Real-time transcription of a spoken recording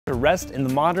to rest in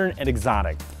the modern and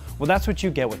exotic. Well, that's what you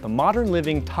get with the Modern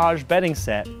Living Taj Bedding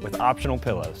Set with optional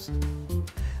pillows.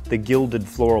 The gilded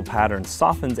floral pattern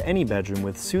softens any bedroom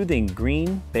with soothing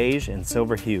green, beige, and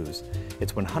silver hues.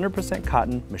 It's 100%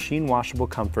 cotton, machine washable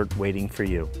comfort waiting for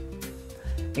you.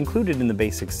 Included in the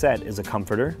basic set is a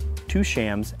comforter, 2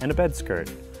 shams, and a bed skirt.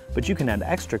 But you can add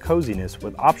extra coziness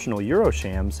with optional Euro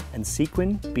shams and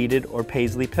sequin, beaded, or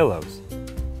paisley pillows.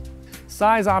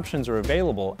 Size options are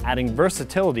available, adding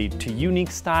versatility to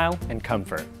unique style and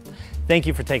comfort. Thank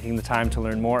you for taking the time to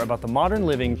learn more about the Modern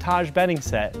Living Taj Bedding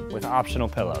Set with optional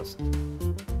pillows.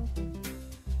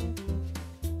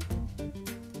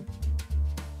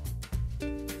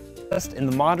 Best in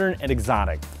the modern and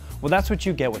exotic. Well, that's what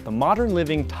you get with the Modern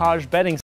Living Taj Bedding Set.